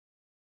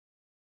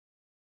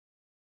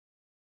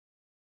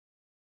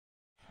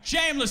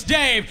Shameless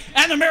Dave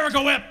and the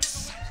Miracle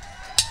Whips.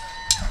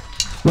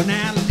 Well,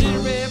 now the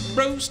little red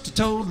rooster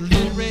told the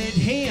little red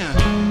hen,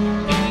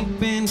 ain't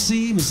been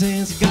seen me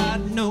since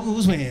God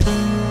knows when.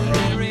 The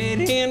little red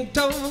hen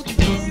told the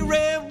big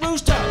red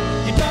rooster,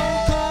 you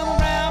don't come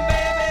around,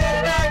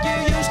 baby, like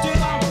you used to.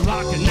 I'm gonna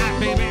rock tonight,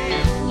 baby.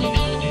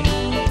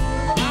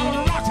 I'm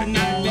gonna rock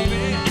tonight,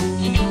 baby.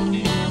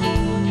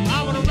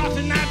 I'm gonna rock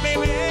tonight,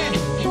 baby.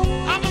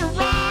 I'm gonna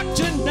rock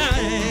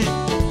tonight.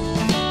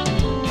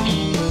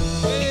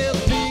 Well, the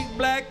big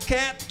black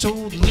cat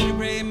told the little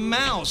red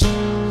mouse,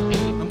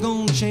 I'm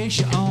gonna chase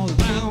you all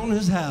around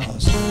his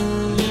house. The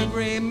little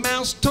gray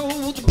mouse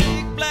told the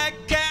big black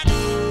cat,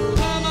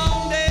 come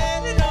on,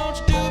 daddy, don't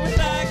you do me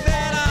like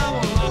that. I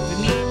wanna rock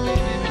tonight,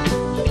 baby.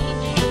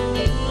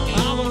 I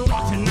wanna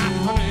rock tonight,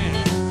 honey.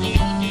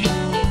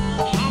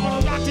 I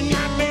wanna rock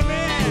tonight,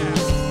 baby.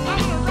 I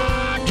wanna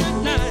rock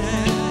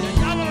tonight.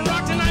 I wanna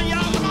rock tonight,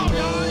 y'all. Come on,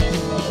 y'all.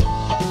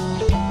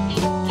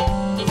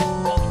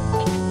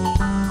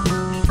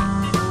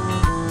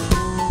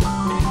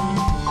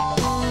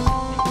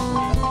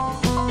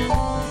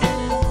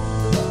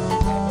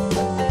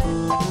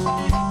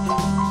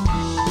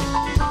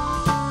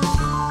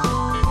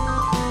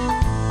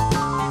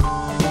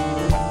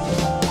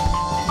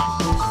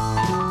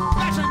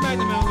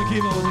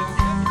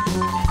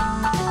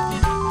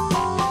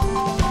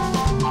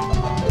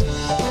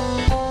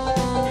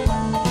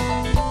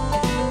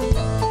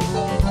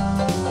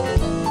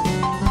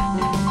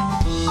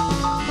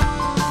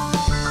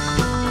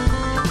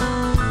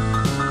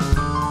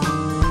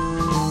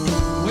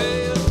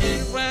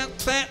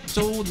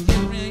 Told the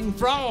little ring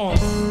frog,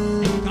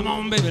 come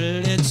on, baby,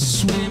 let's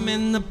swim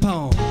in the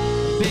pond.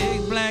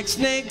 Big black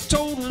snake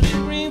told the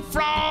little ring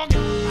frog,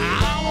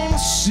 I wanna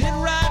sit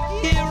right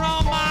here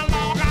on my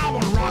log. I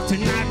wanna rock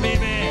tonight,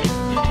 baby.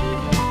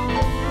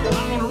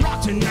 I wanna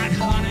rock tonight,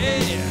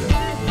 honey.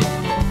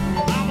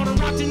 I wanna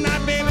rock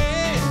tonight, baby.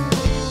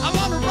 I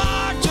wanna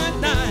rock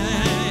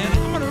tonight.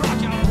 I'm gonna rock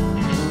y'all.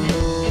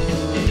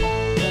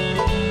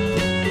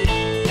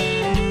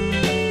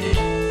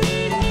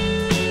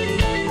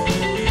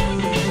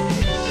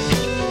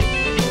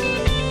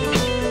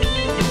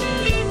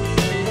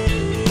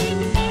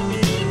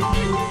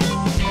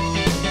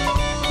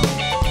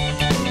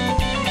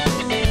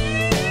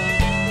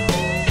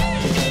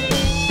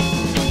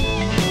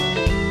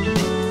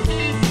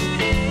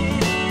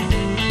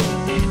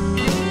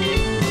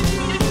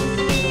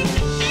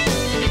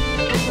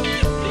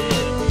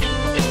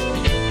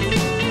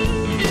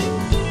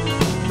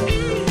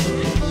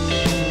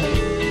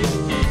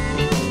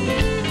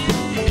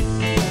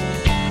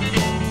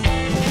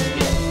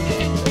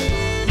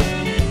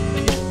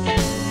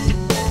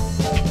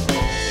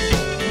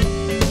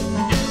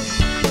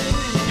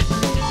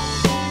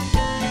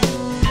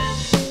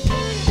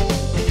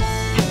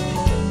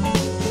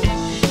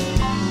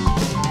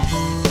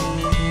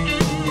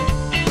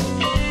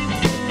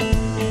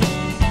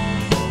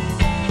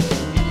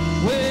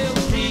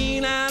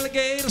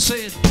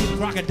 Said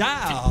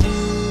crocodile,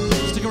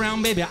 stick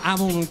around, baby, I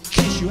wanna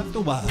kiss you after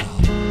a while.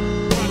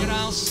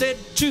 Crocodile said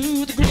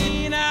to the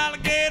green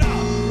alligator,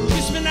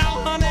 kiss me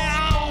now, honey,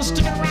 I'll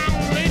stick around.